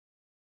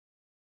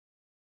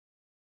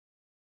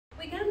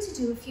going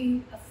to do a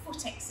few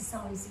foot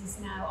exercises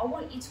now. I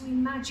want you to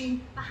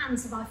imagine the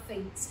hands of my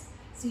feet,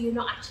 so you're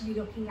not actually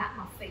looking at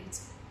my feet.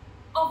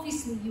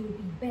 Obviously you would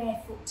be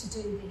barefoot to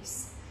do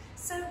this.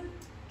 So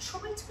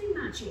try to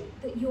imagine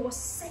that you're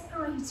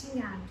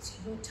separating out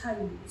your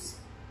toes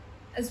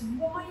as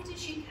wide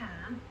as you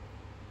can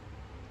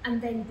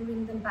and then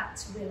bring them back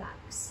to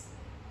relax.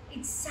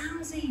 It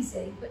sounds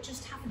easy, but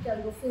just have a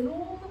go. You'll feel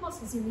all the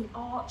muscles in the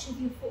arch of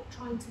your foot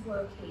trying to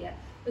work here,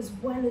 as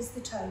well as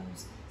the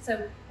toes.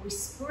 So we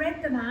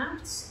spread them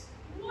out,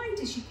 wide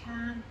as you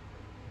can,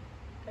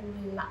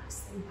 and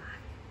relax them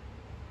back.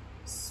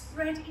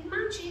 Spread,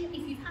 imagine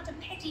if you've had a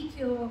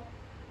pedicure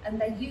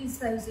and they use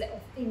those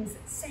little things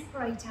that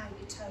separate out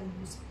your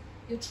toes.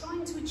 You're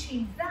trying to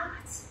achieve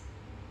that,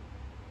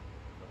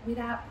 but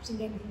without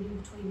putting anything in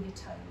between your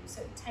toes.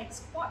 So it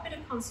takes quite a bit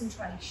of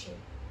concentration.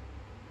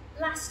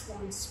 Last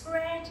one,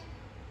 spread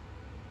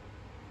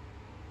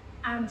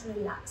and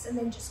relax, and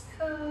then just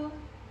curl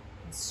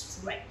and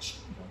stretch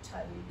your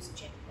toes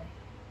gently.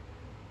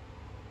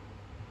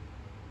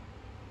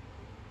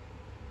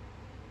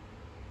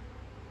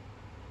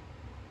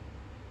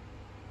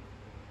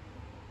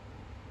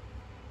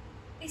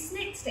 This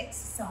next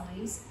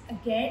exercise,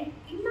 again,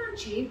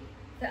 imagine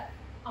that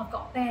I've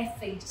got bare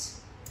feet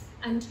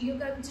and you're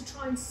going to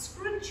try and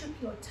scrunch up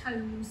your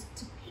toes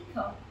to pick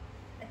up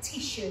a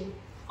tissue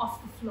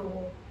off the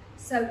floor.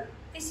 So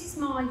this is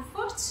my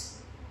foot,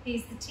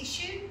 here's the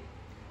tissue,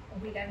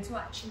 and we're going to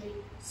actually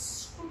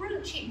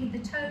scrunch it with the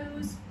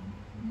toes,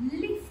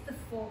 lift the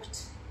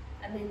foot,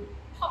 and then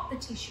pop the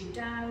tissue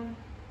down,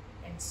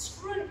 then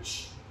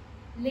scrunch,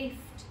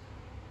 lift,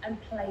 and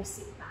place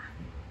it back.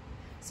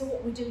 So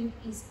what we're doing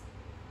is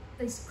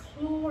this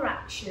claw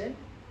action,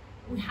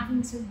 we're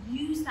having to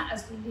use that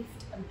as we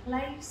lift and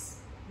place,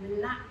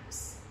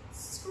 relax,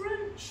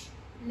 scrunch,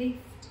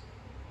 lift,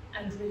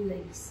 and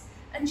release.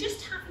 And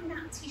just having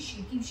that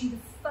tissue gives you the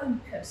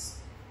focus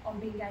on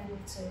being able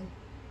to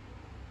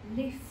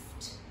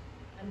lift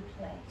and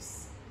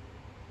place,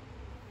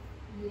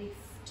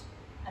 lift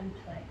and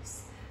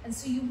place. And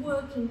so you're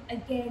working,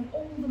 again,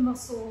 all the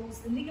muscles,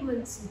 the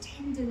ligaments and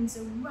tendons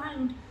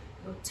around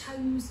your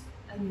toes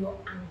and your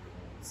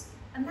ankles.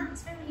 And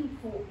that's very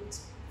important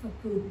for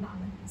good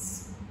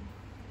balance.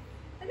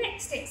 The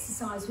next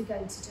exercise we're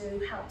going to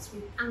do helps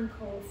with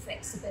ankle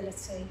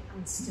flexibility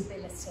and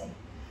stability.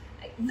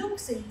 It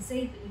looks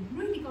easy, but you've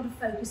really got to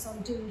focus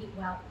on doing it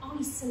well,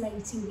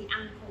 isolating the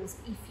ankles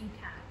if you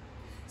can.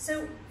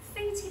 So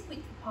feet hip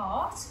width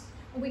apart,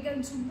 and we're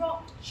going to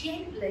rock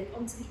gently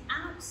onto the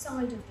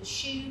outside of the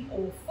shoe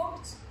or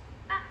foot,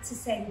 back to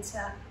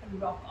centre,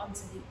 and rock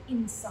onto the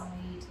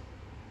inside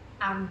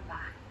and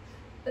back.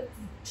 But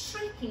the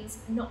trick is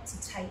not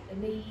to take the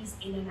knees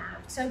in and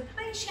out. So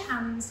place your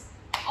hands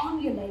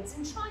on your legs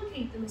and try and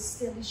keep them as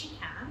still as you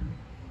can,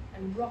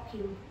 and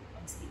rocking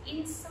onto the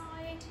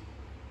inside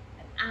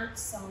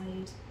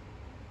outside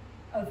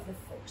of the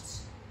foot.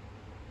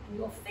 And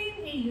you'll feel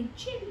here you're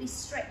gently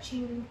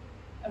stretching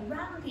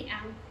around the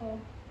ankle,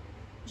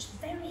 which is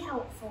very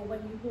helpful when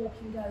you're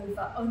walking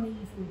over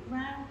uneven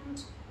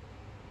ground.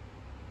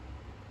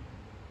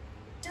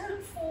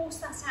 Don't force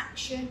that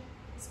action,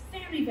 it's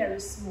very, very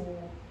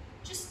small.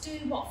 Just do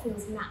what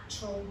feels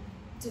natural.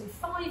 Do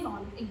 5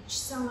 on each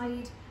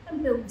side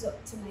and build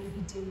up to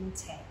maybe doing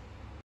 10.